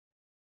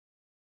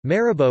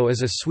Marabou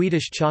is a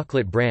Swedish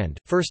chocolate brand,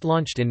 first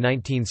launched in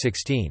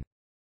 1916.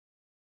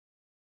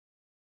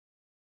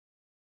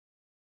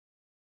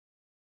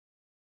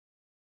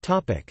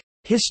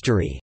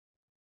 History.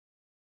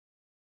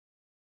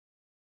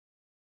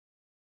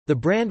 The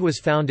brand was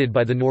founded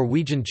by the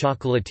Norwegian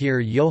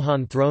chocolatier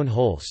Johan Throne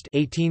Holst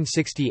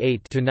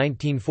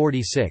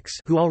 (1868–1946),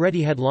 who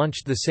already had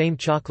launched the same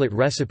chocolate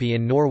recipe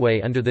in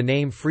Norway under the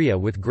name Fria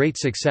with great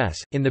success.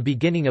 In the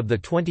beginning of the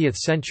 20th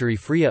century,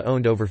 Fria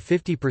owned over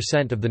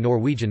 50% of the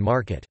Norwegian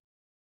market.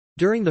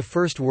 During the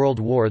First World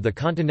War, the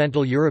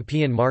continental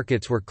European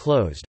markets were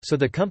closed, so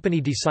the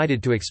company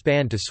decided to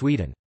expand to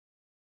Sweden.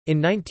 In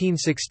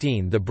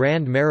 1916 the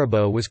brand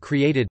Marabou was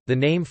created. The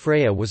name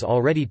Freja was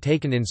already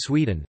taken in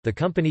Sweden. The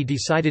company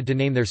decided to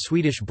name their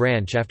Swedish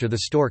branch after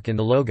the stork in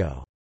the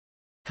logo.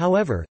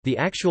 However, the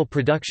actual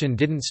production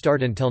didn't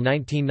start until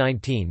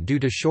 1919 due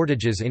to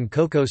shortages in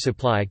cocoa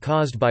supply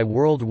caused by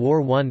World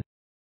War I.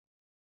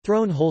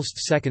 Throne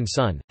Holst's second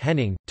son,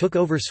 Henning, took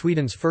over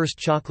Sweden's first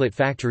chocolate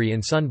factory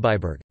in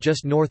Sundbyberg,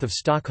 just north of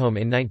Stockholm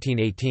in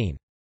 1918.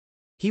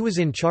 He was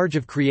in charge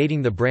of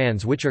creating the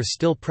brands which are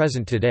still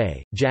present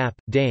today: Jap,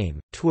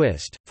 Dame,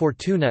 Twist,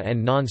 Fortuna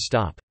and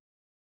Non-Stop.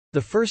 The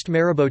first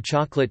Marabou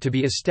chocolate to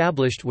be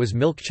established was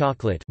milk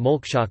chocolate,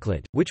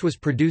 which was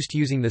produced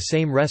using the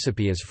same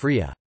recipe as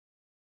Fria.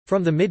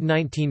 From the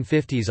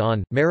mid-1950s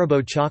on,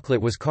 Marabou chocolate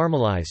was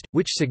caramelized,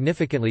 which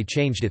significantly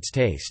changed its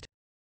taste.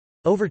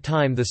 Over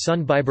time the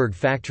Sundbyberg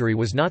factory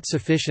was not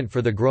sufficient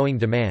for the growing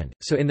demand,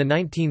 so in the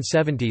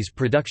 1970s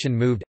production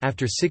moved,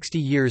 after 60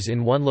 years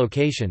in one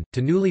location,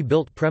 to newly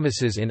built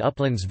premises in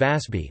Upplands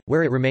Väsby,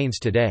 where it remains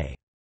today.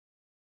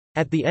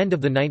 At the end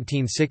of the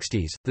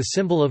 1960s, the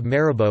symbol of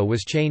Marabou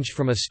was changed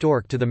from a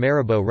stork to the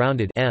Marabou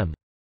rounded M.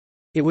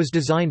 It was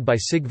designed by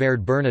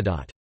Sigvard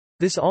Bernadotte.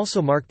 This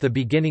also marked the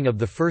beginning of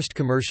the first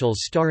commercials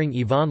starring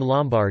Yvonne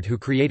Lombard, who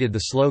created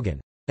the slogan,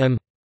 M.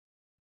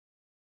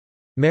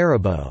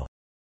 Marabou.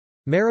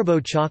 Marabou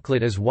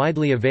chocolate is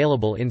widely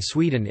available in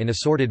Sweden in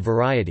assorted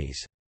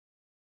varieties.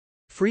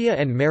 Fria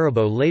and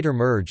Marabou later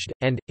merged,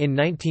 and, in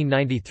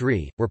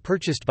 1993, were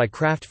purchased by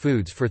Kraft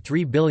Foods for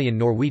 3 billion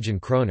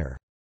Norwegian kroner.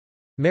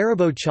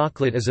 Marabou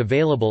chocolate is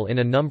available in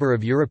a number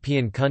of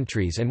European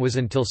countries and was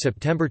until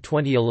September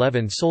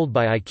 2011 sold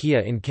by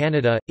IKEA in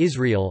Canada,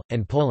 Israel,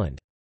 and Poland.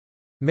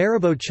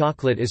 Marabou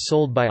chocolate is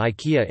sold by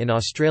IKEA in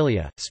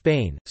Australia,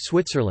 Spain,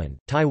 Switzerland,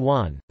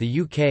 Taiwan,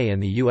 the UK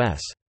and the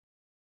US.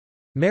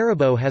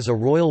 Marabou has a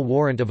royal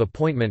warrant of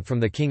appointment from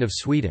the King of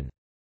Sweden.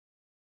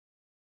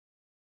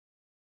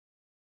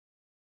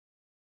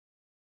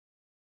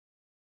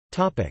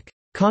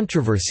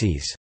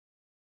 Controversies.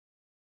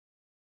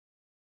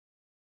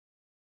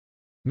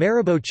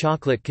 Marabou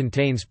chocolate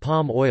contains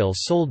palm oil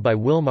sold by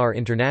Wilmar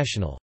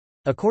International.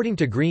 According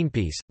to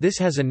Greenpeace, this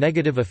has a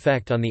negative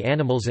effect on the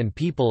animals and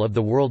people of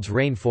the world's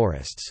rain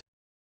forests.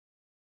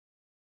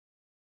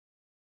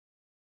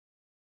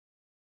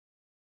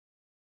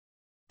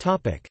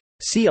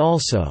 See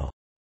also: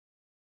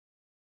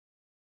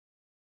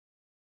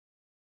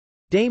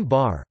 Dame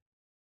bar.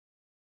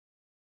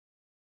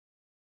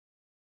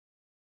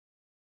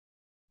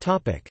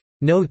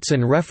 Notes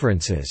and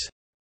references.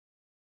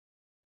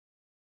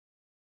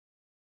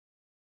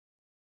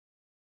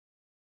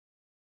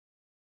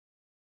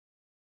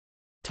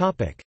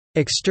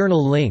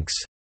 External links.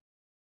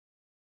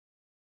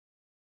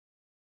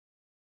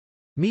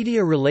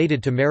 Media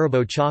related to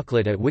Marabou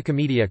chocolate at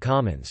Wikimedia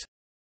Commons.